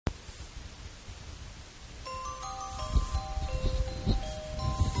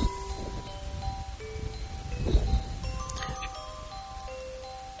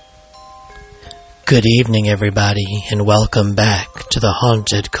Good evening, everybody, and welcome back to the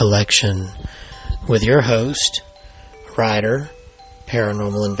Haunted Collection with your host, writer,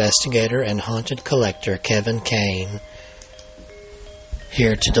 paranormal investigator, and haunted collector Kevin Kane,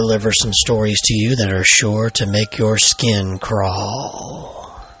 here to deliver some stories to you that are sure to make your skin crawl.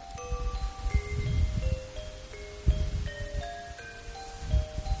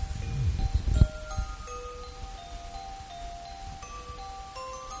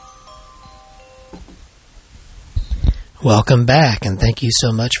 Welcome back, and thank you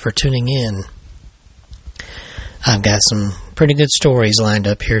so much for tuning in. I've got some pretty good stories lined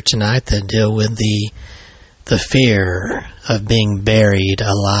up here tonight that deal with the fear of being buried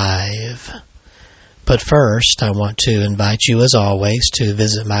alive. But first, I want to invite you, as always, to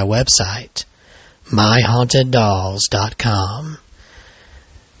visit my website, myhaunteddolls.com.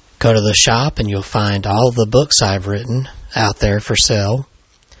 Go to the shop and you'll find all the books I've written out there for sale.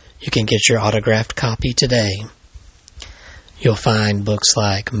 You can get your autographed copy today. You'll find books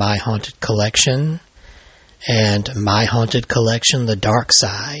like My Haunted Collection and My Haunted Collection, The Dark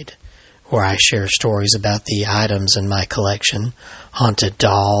Side, where I share stories about the items in my collection, haunted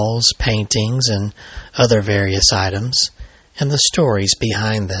dolls, paintings, and other various items, and the stories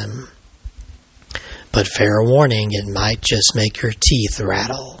behind them. But fair warning, it might just make your teeth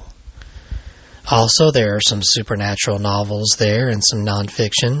rattle. Also, there are some supernatural novels there and some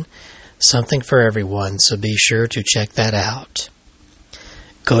nonfiction. Something for everyone, so be sure to check that out.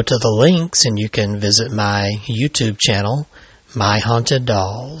 Go to the links and you can visit my YouTube channel, My Haunted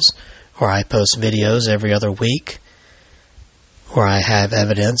Dolls, where I post videos every other week, where I have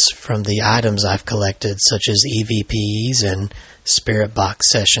evidence from the items I've collected, such as EVPs and spirit box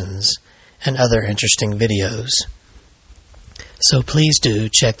sessions, and other interesting videos. So please do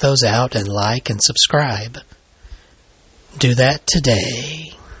check those out and like and subscribe. Do that today.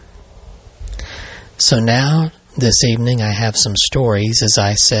 So now, this evening, I have some stories, as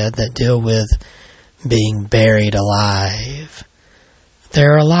I said, that deal with being buried alive.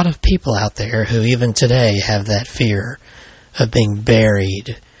 There are a lot of people out there who even today have that fear of being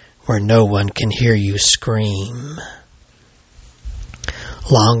buried where no one can hear you scream.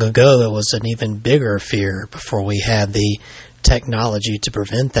 Long ago, it was an even bigger fear before we had the technology to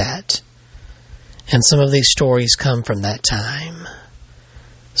prevent that. And some of these stories come from that time.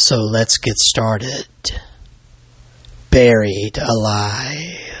 So let's get started. Buried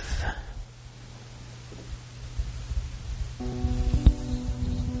alive.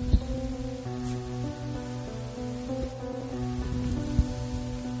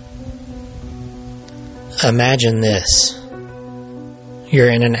 Imagine this.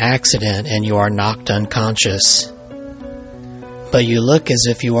 You're in an accident and you are knocked unconscious, but you look as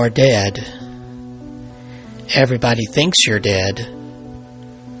if you are dead. Everybody thinks you're dead.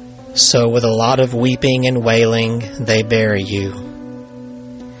 So with a lot of weeping and wailing, they bury you.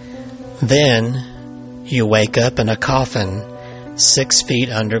 Then you wake up in a coffin 6 feet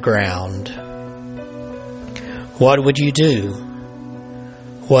underground. What would you do?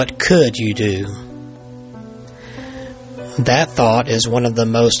 What could you do? That thought is one of the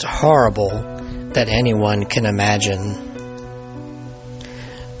most horrible that anyone can imagine.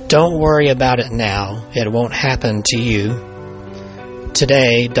 Don't worry about it now. It won't happen to you.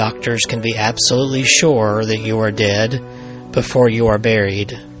 Today, doctors can be absolutely sure that you are dead before you are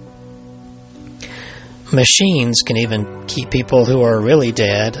buried. Machines can even keep people who are really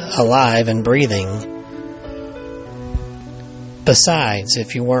dead alive and breathing. Besides,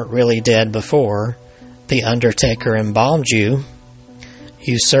 if you weren't really dead before the undertaker embalmed you,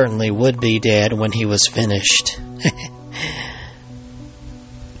 you certainly would be dead when he was finished.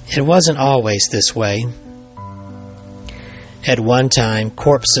 It wasn't always this way. At one time,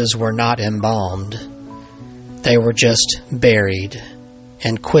 corpses were not embalmed. They were just buried,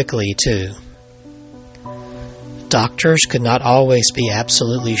 and quickly, too. Doctors could not always be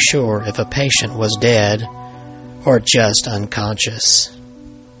absolutely sure if a patient was dead or just unconscious.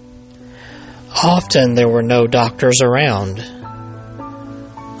 Often there were no doctors around.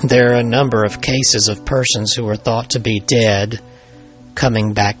 There are a number of cases of persons who were thought to be dead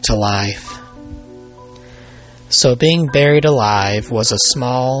coming back to life. So being buried alive was a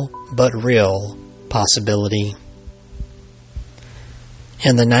small but real possibility.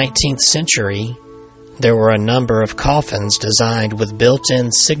 In the 19th century, there were a number of coffins designed with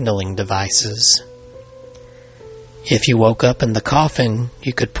built-in signaling devices. If you woke up in the coffin,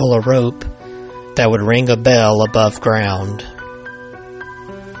 you could pull a rope that would ring a bell above ground.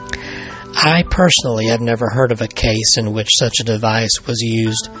 I personally have never heard of a case in which such a device was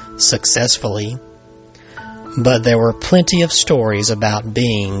used successfully, but there were plenty of stories about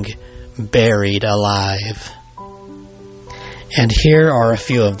being buried alive. And here are a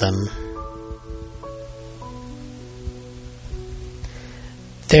few of them.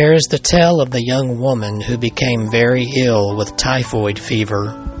 There is the tale of the young woman who became very ill with typhoid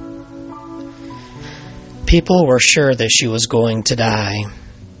fever. People were sure that she was going to die.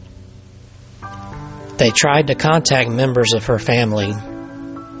 They tried to contact members of her family,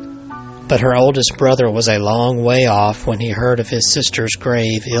 but her oldest brother was a long way off when he heard of his sister's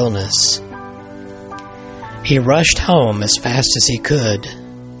grave illness. He rushed home as fast as he could.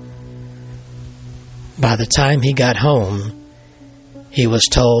 By the time he got home, he was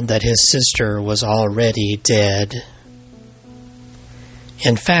told that his sister was already dead.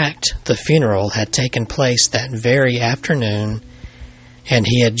 In fact, the funeral had taken place that very afternoon, and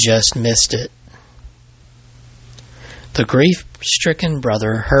he had just missed it. The grief-stricken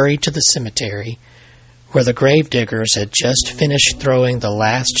brother hurried to the cemetery, where the gravediggers had just finished throwing the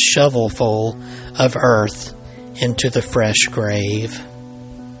last shovelful of earth into the fresh grave.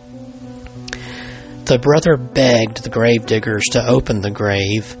 The brother begged the gravediggers to open the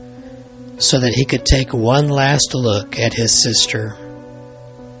grave so that he could take one last look at his sister.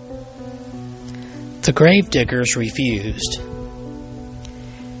 The gravediggers refused.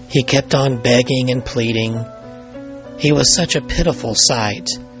 He kept on begging and pleading. He was such a pitiful sight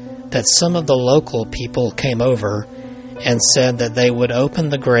that some of the local people came over and said that they would open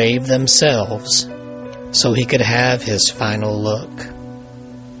the grave themselves so he could have his final look.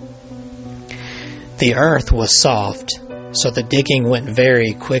 The earth was soft, so the digging went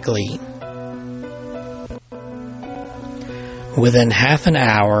very quickly. Within half an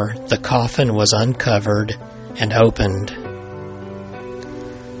hour, the coffin was uncovered and opened.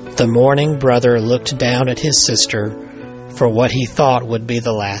 The mourning brother looked down at his sister for what he thought would be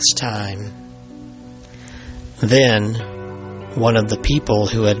the last time. Then, one of the people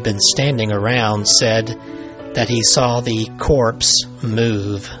who had been standing around said that he saw the corpse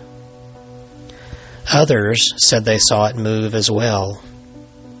move. Others said they saw it move as well.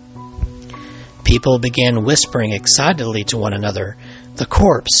 People began whispering excitedly to one another, "The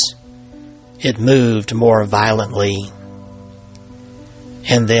corpse!" It moved more violently.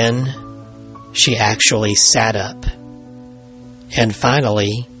 And then she actually sat up and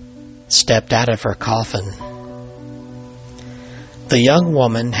finally stepped out of her coffin. The young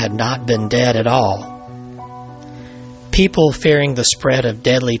woman had not been dead at all. People fearing the spread of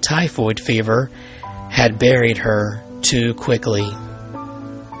deadly typhoid fever had buried her too quickly.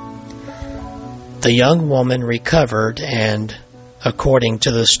 The young woman recovered and, according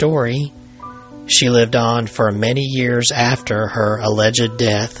to the story, she lived on for many years after her alleged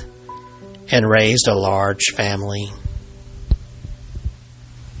death and raised a large family.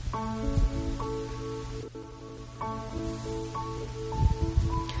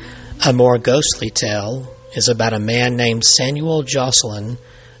 A more ghostly tale is about a man named Samuel Jocelyn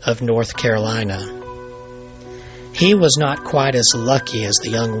of North Carolina. He was not quite as lucky as the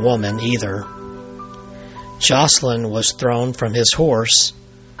young woman either. Jocelyn was thrown from his horse,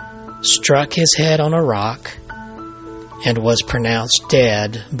 struck his head on a rock, and was pronounced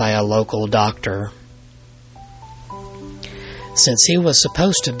dead by a local doctor. Since he was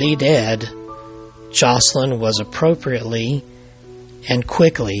supposed to be dead, Jocelyn was appropriately and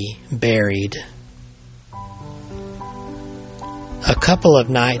quickly buried. A couple of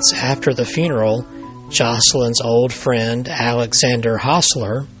nights after the funeral, Jocelyn's old friend Alexander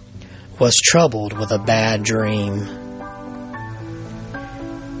Hostler was troubled with a bad dream.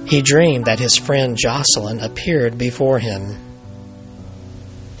 He dreamed that his friend Jocelyn appeared before him.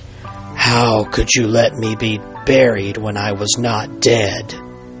 "How could you let me be buried when I was not dead?"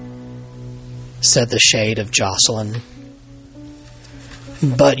 said the shade of Jocelyn.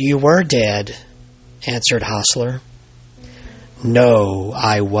 "But you were dead," answered Hostler. "No,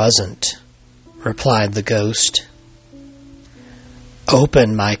 I wasn't," replied the ghost.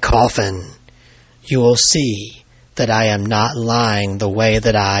 "Open my coffin. You will see that I am not lying the way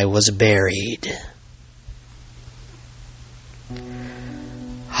that I was buried."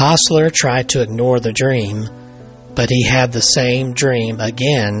 Hostler tried to ignore the dream, but he had the same dream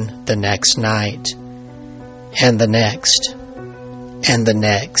again the next night, and the next, and the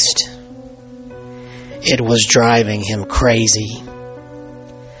next. It was driving him crazy.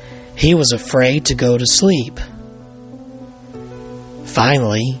 He was afraid to go to sleep.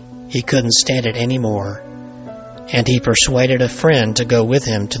 Finally, he couldn't stand it anymore, and he persuaded a friend to go with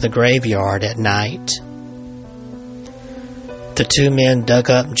him to the graveyard at night. The two men dug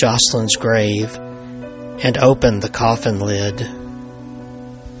up Jocelyn's grave and opened the coffin lid.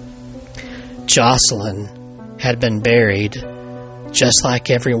 Jocelyn had been buried just like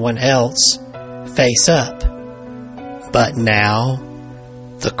everyone else, face up. But now,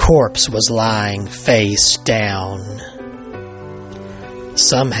 the corpse was lying face down.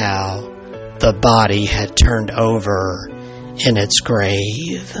 Somehow, the body had turned over in its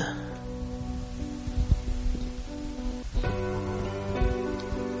grave.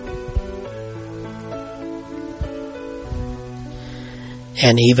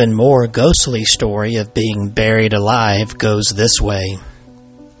 An even more ghostly story of being buried alive goes this way.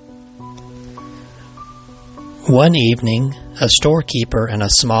 One evening, a storekeeper in a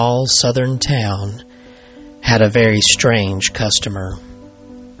small southern town had a very strange customer.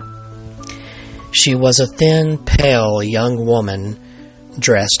 She was a thin, pale young woman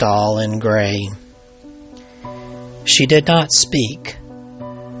dressed all in gray. She did not speak,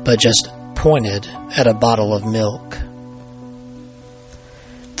 but just pointed at a bottle of milk.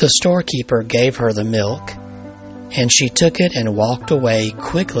 The storekeeper gave her the milk, and she took it and walked away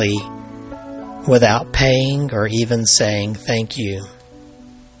quickly without paying or even saying thank you.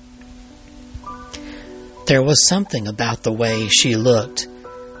 There was something about the way she looked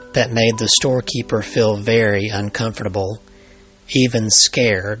that made the storekeeper feel very uncomfortable, even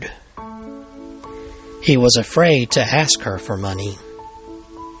scared. He was afraid to ask her for money.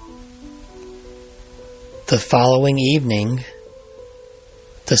 The following evening,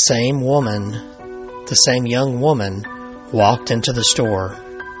 the same young woman, walked into the store.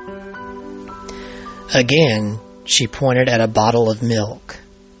 Again, she pointed at a bottle of milk.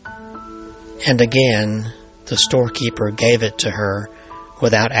 And again, the storekeeper gave it to her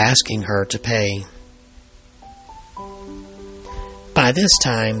without asking her to pay. By this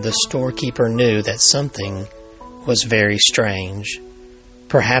time, the storekeeper knew that something was very strange,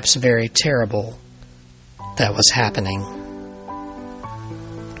 perhaps very terrible, that was happening.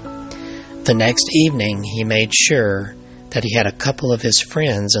 The next evening, he made sure that he had a couple of his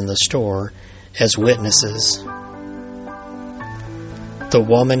friends in the store as witnesses. The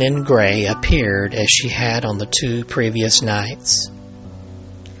woman in gray appeared as she had on the 2 previous nights.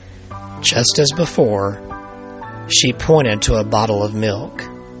 Just as before, she pointed to a bottle of milk.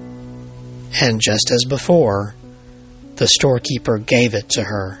 And just as before, the storekeeper gave it to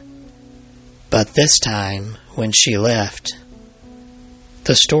her. But this time, when she left,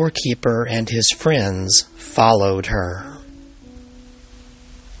 the storekeeper and his friends followed her.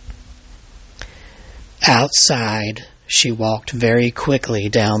 Outside, she walked very quickly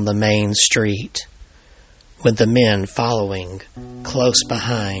down the main street, with the men following close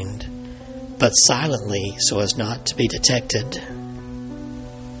behind, but silently so as not to be detected.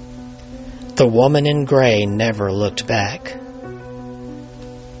 The woman in gray never looked back.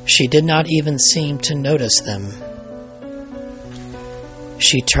 She did not even seem to notice them.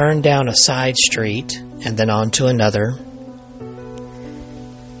 She turned down a side street and then onto another.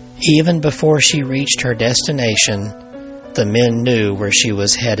 Even before she reached her destination, the men knew where she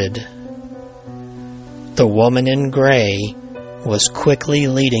was headed. The woman in gray was quickly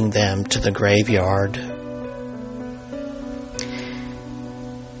leading them to the graveyard.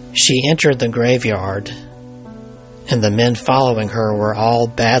 She entered the graveyard, and the men following her were all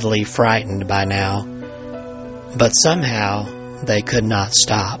badly frightened by now, but somehow they could not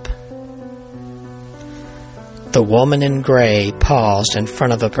stop. The woman in gray paused in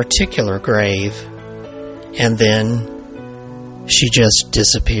front of a particular grave, and then she just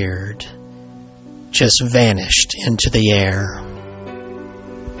disappeared, just vanished into the air.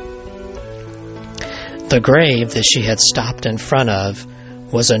 The grave that she had stopped in front of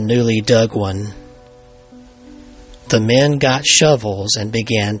was a newly dug one. The men got shovels and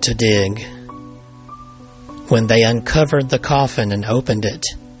began to dig. When they uncovered the coffin and opened it,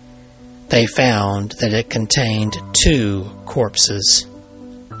 they found that it contained 2 corpses.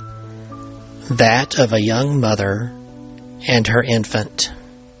 That of a young mother and her infant.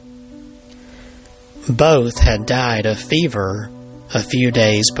 Both had died of fever a few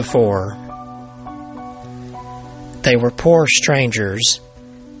days before. They were poor strangers,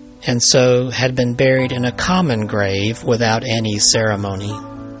 and so had been buried in a common grave without any ceremony.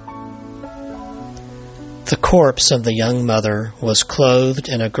 The corpse of the young mother was clothed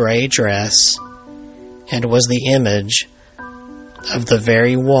in a gray dress and was the image of the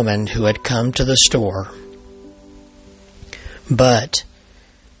very woman who had come to the store. But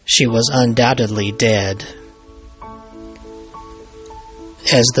she was undoubtedly dead.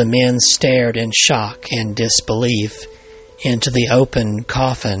 As the men stared in shock and disbelief into the open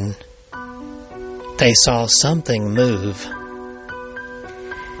coffin, they saw something move.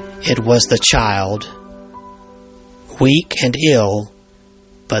 It was the child, weak and ill,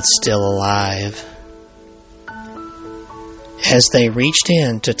 but still alive. As they reached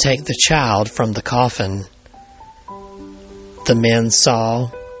in to take the child from the coffin, the men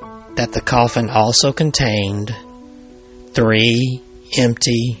saw that the coffin also contained 3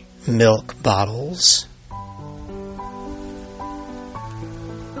 empty milk bottles.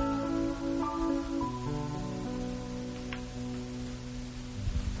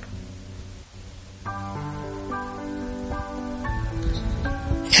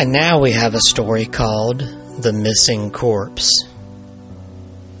 And now we have a story called The Missing Corpse.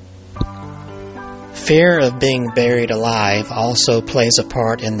 Fear of being buried alive also plays a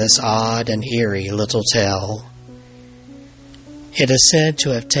part in this odd and eerie little tale. It is said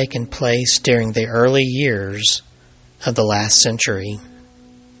to have taken place during the early years of the last century.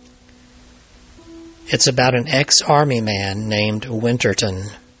 It's about an ex-army man named Winterton.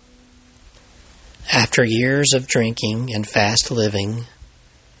 After years of drinking and fast living,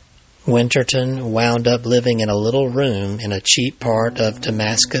 Winterton wound up living in a little room in a cheap part of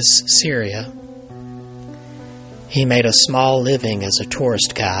Damascus, Syria. He made a small living as a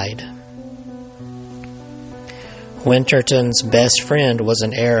tourist guide. Winterton's best friend was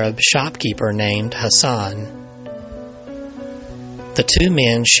an Arab shopkeeper named Hassan. The two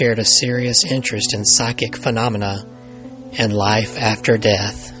men shared a serious interest in psychic phenomena and life after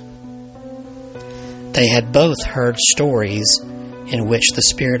death. They had both heard stories in which the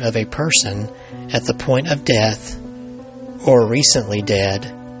spirit of a person at the point of death, or recently dead,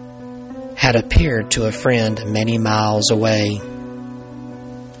 had appeared to a friend many miles away.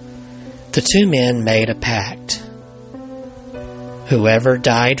 The two men made a pact. Whoever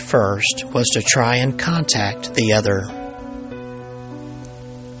died first was to try and contact the other.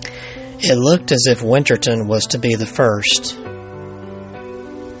 It looked as if Winterton was to be the first.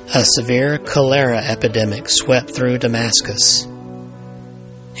 A severe cholera epidemic swept through Damascus,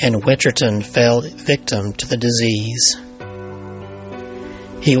 and Winterton fell victim to the disease.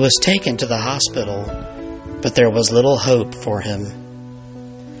 He was taken to the hospital, but there was little hope for him.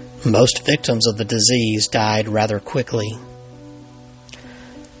 Most victims of the disease died rather quickly.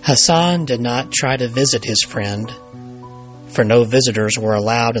 Hassan did not try to visit his friend, for no visitors were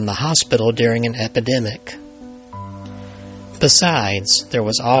allowed in the hospital during an epidemic. Besides, there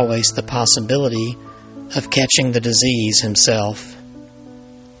was always the possibility of catching the disease himself.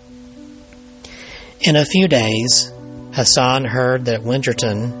 In a few days, Hassan heard that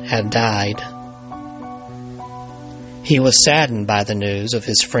Winterton had died. He was saddened by the news of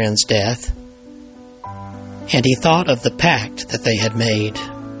his friend's death, and he thought of the pact that they had made.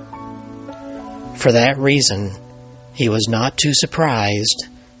 For that reason, he was not too surprised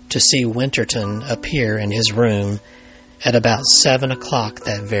to see Winterton appear in his room at about 7 o'clock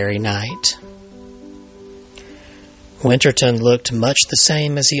that very night. Winterton looked much the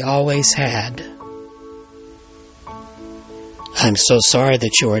same as he always had. "I'm so sorry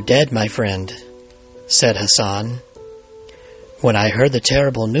that you are dead, my friend," said Hassan. "When I heard the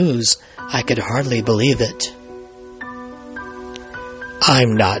terrible news, I could hardly believe it."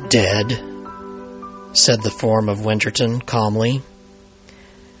 "I'm not dead," said the form of Winterton calmly.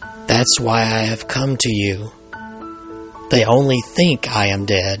 "That's why I have come to you. They only think I am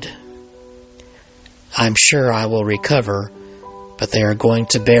dead. I'm sure I will recover, but they are going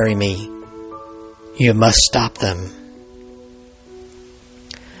to bury me. You must stop them."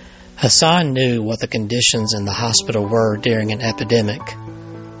 Hassan knew what the conditions in the hospital were during an epidemic.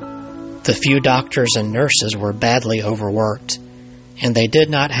 The few doctors and nurses were badly overworked, and they did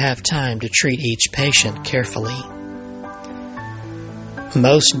not have time to treat each patient carefully.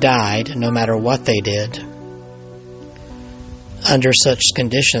 Most died no matter what they did. Under such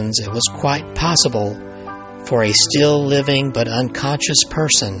conditions, it was quite possible for a still living but unconscious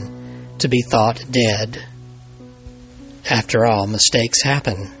person to be thought dead. After all, mistakes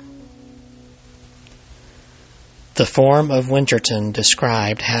happen. The form of Winterton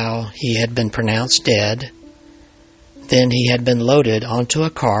described how he had been pronounced dead. Then he had been loaded onto a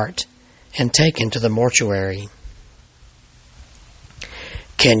cart and taken to the mortuary.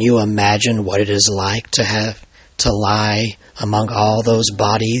 "Can you imagine what it is like to have to lie among all those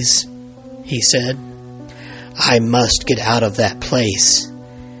bodies?" he said. "I must get out of that place.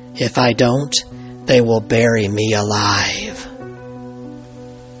 If I don't, they will bury me alive."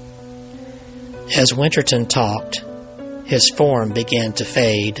 As Winterton talked, his form began to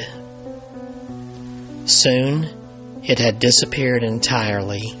fade. Soon, it had disappeared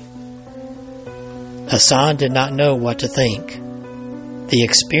entirely. Hassan did not know what to think. The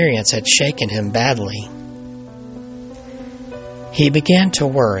experience had shaken him badly. He began to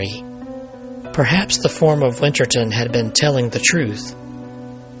worry. Perhaps the form of Winterton had been telling the truth.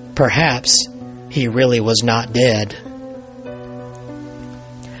 Perhaps he really was not dead.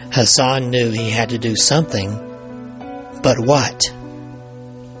 Hassan knew he had to do something, but what?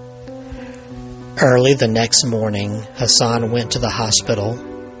 Early the next morning, Hassan went to the hospital.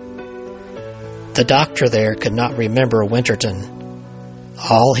 The doctor there could not remember Winterton.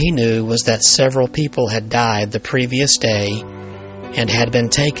 All he knew was that several people had died the previous day and had been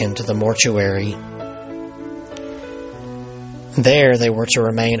taken to the mortuary. There they were to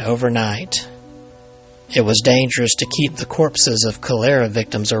remain overnight. It was dangerous to keep the corpses of cholera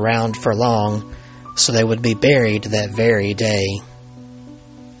victims around for long, so they would be buried that very day.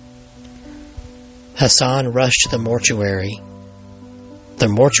 Hassan rushed to the mortuary. The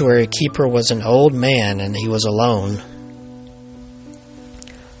mortuary keeper was an old man and he was alone.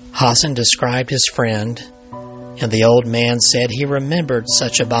 Hassan described his friend, and the old man said he remembered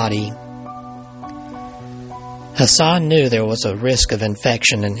such a body. Hassan knew there was a risk of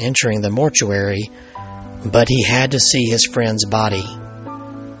infection in entering the mortuary, but he had to see his friend's body.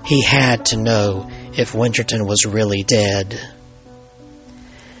 He had to know if Winterton was really dead.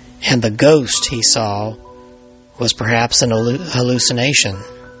 And the ghost he saw was perhaps an hallucination.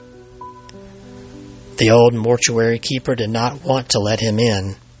 The old mortuary keeper did not want to let him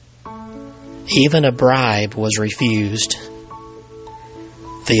in. Even a bribe was refused.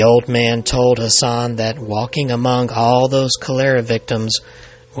 The old man told Hassan that walking among all those cholera victims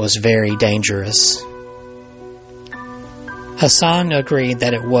was very dangerous. Hassan agreed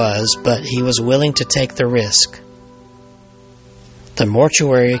that it was, but he was willing to take the risk. The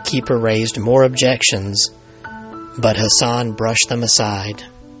mortuary keeper raised more objections, but Hassan brushed them aside.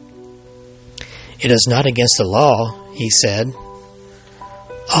 "It is not against the law," he said.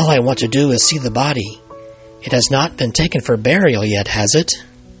 "All I want to do is see the body. It has not been taken for burial yet, has it?"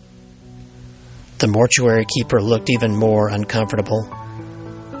 The mortuary keeper looked even more uncomfortable.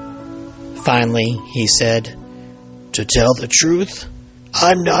 Finally, he said, "To tell the truth,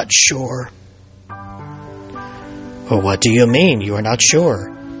 I'm not sure." "Well, what do you mean you are not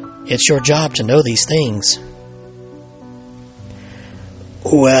sure? It's your job to know these things."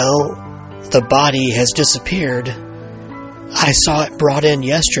 "Well, the body has disappeared. I saw it brought in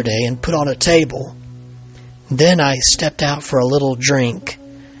yesterday and put on a table. Then I stepped out for a little drink.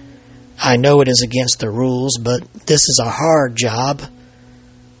 I know it is against the rules, but this is a hard job.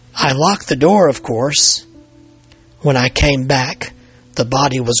 I locked the door, of course. When I came back, the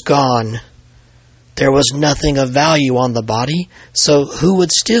body was gone. There was nothing of value on the body, so who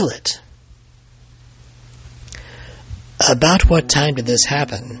would steal it?" "About what time did this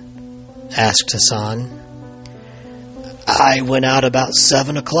happen?" asked Hassan. "I went out about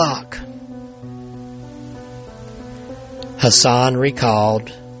 7 o'clock. Hassan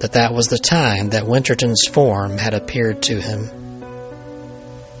recalled that was the time that Winterton's form had appeared to him.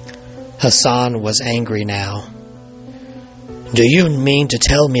 Hassan was angry now. "Do you mean to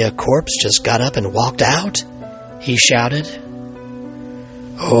tell me a corpse just got up and walked out?" he shouted.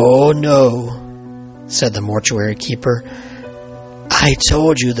 "Oh, no," said the mortuary keeper. "I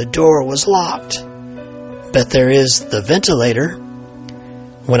told you the door was locked. But there is the ventilator.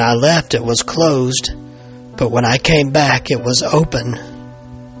 When I left, it was closed, but when I came back, it was open."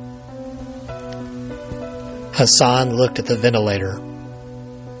 Hassan looked at the ventilator.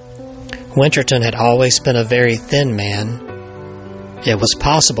 Winterton had always been a very thin man. It was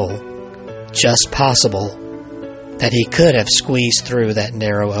possible, just possible, that he could have squeezed through that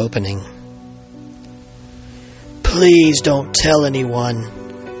narrow opening. "Please don't tell anyone,"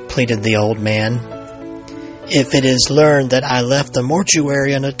 pleaded the old man. "If it is learned that I left the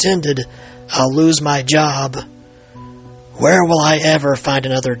mortuary unattended, I'll lose my job. Where will I ever find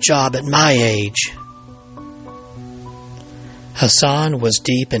another job at my age?" Hassan was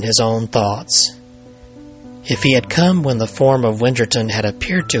deep in his own thoughts. If he had come when the form of Winterton had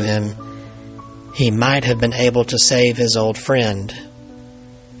appeared to him, he might have been able to save his old friend.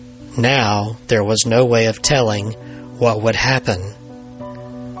 Now there was no way of telling what would happen.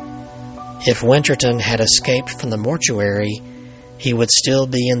 If Winterton had escaped from the mortuary, he would still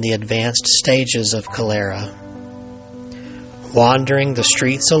be in the advanced stages of cholera. Wandering the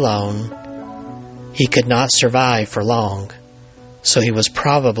streets alone, he could not survive for long, so he was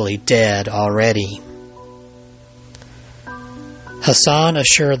probably dead already. Hassan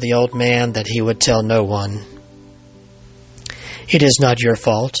assured the old man that he would tell no one. "It is not your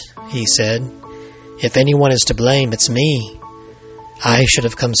fault," he said. "If anyone is to blame, it's me. I should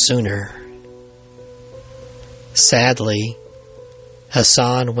have come sooner." Sadly,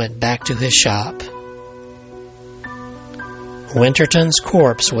 Hassan went back to his shop. Winterton's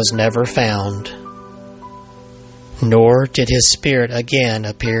corpse was never found, nor did his spirit again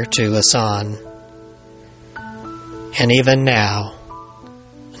appear to Hassan. And even now,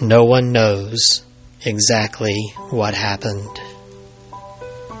 no one knows exactly what happened.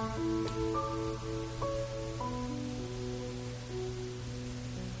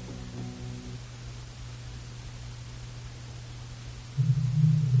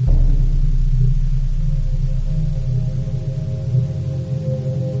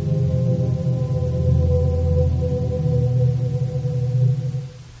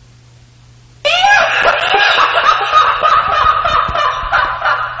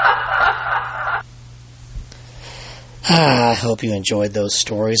 I hope you enjoyed those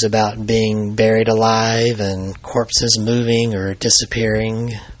stories about being buried alive and corpses moving or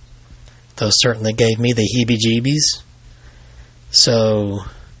disappearing. Those certainly gave me the heebie-jeebies. So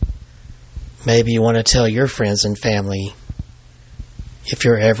maybe you want to tell your friends and family, if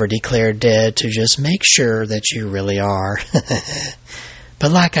you're ever declared dead, to just make sure that you really are.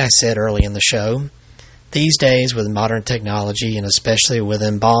 But like I said early in the show, these days with modern technology and especially with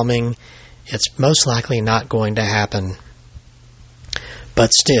embalming, it's most likely not going to happen.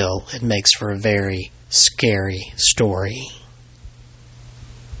 But still, it makes for a very scary story.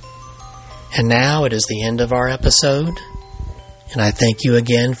 And now it is the end of our episode, and I thank you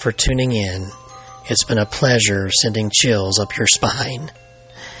again for tuning in. It's been a pleasure sending chills up your spine.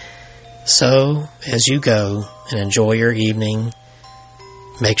 So, as you go and enjoy your evening,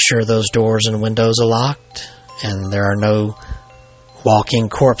 make sure those doors and windows are locked and there are no walking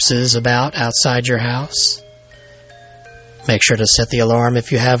corpses about outside your house. Make sure to set the alarm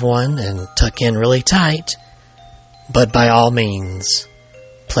if you have one and tuck in really tight. But by all means,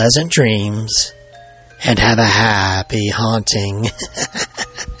 pleasant dreams and have a happy haunting.